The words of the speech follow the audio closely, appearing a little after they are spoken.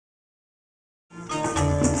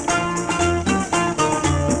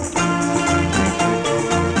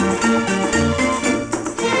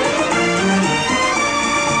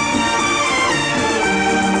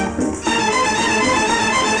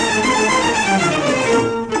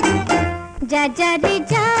जा जा रे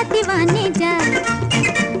जा दीवाने जा,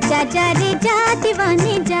 जा जा रे जा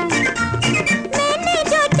दीवाने जा। मैंने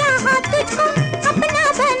जो चाहा तुझको, अपना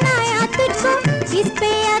बनाया तुझको, इस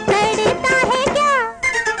पे अकड़ता है क्या?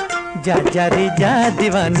 जा जा रे जा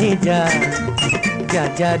दीवानी जा, जा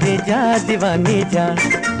जा रे जा दीवानी जा।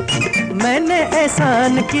 मैंने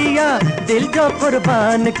एहसान किया, दिल जो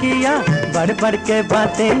कुर्बान किया, बढ़ बढ़ के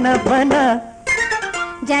बातें न बना।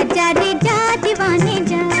 जा जा रे जा दीवाने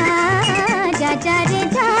जा, जा जा रे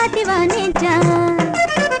जा दीवाने जा।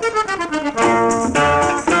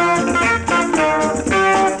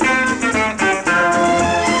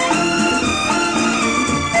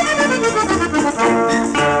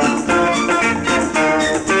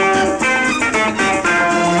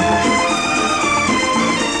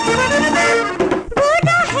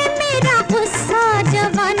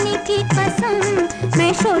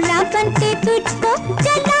 शोला बनके तुझको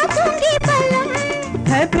जला दूंगी बलम।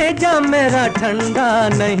 है भेजा मेरा ठंडा,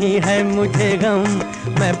 नहीं है मुझे गम,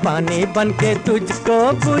 मैं पानी बनके तुझको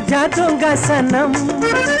बुझा दूंगा सनम।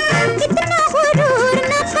 इतना गुरूर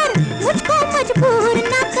न कर, मुझको मजबूर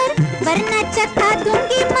न कर, वरना चखा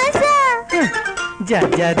दूंगी मजा। जा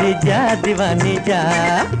जा रे जा दीवानी जा,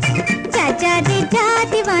 जा जा रे जा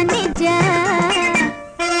दीवाने जा।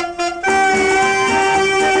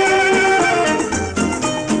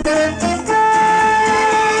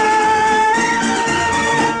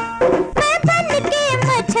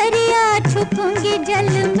 छुपूंगी जल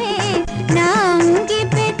में, ना आऊंगी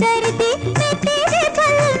बेदर्दी मैं तेरे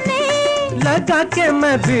बल में। लगा के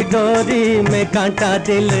मैं भी डोरी में कांटा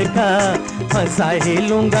दिल का, फंसा ही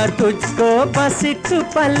लूंगा तुझको बस एक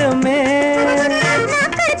पल में। ना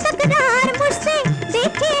कर तकरार मुझसे,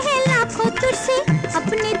 देखे हैं लाखों तुझसे,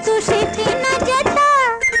 अपनी तुझे न जता।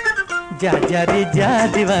 जा जा रे जा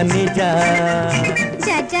दीवानी जा,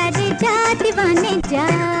 जा जा रे जा दीवाने जा।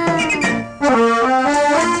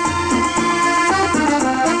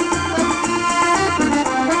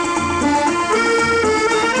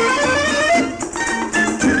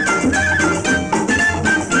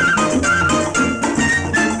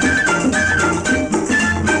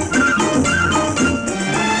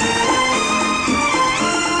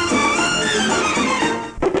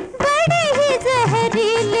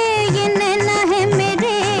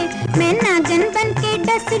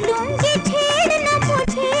 लूंगी छेड़ना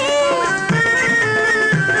मुझे,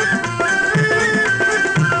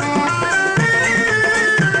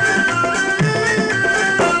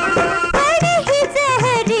 बड़े ही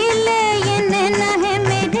जहरीले ये नैना है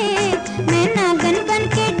मेरे, मैं नागन बन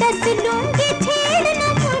के डस लूंगी छेड़ना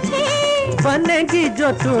मुझे। बनेगी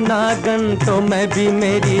जो तू नागन तो मैं भी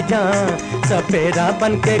मेरी जान, सपेरा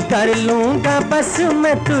बन के कर लूंगा बस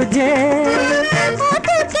मैं तुझे।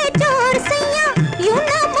 के जोर सैया यूं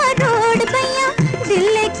ना मरोड़ बैया, दिल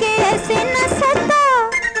लेके ऐसे न सता।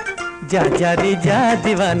 जा जा रे जा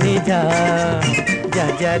दीवानी जा, जा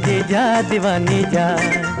जा रे जा दीवानी जा।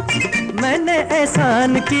 मैंने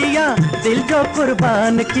एहसान किया, दिल जो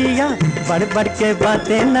कुर्बान किया, बढ़ बढ़ के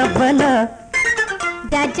बातें न बना।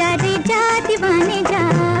 जा जा रे जा दीवाने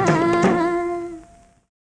जा।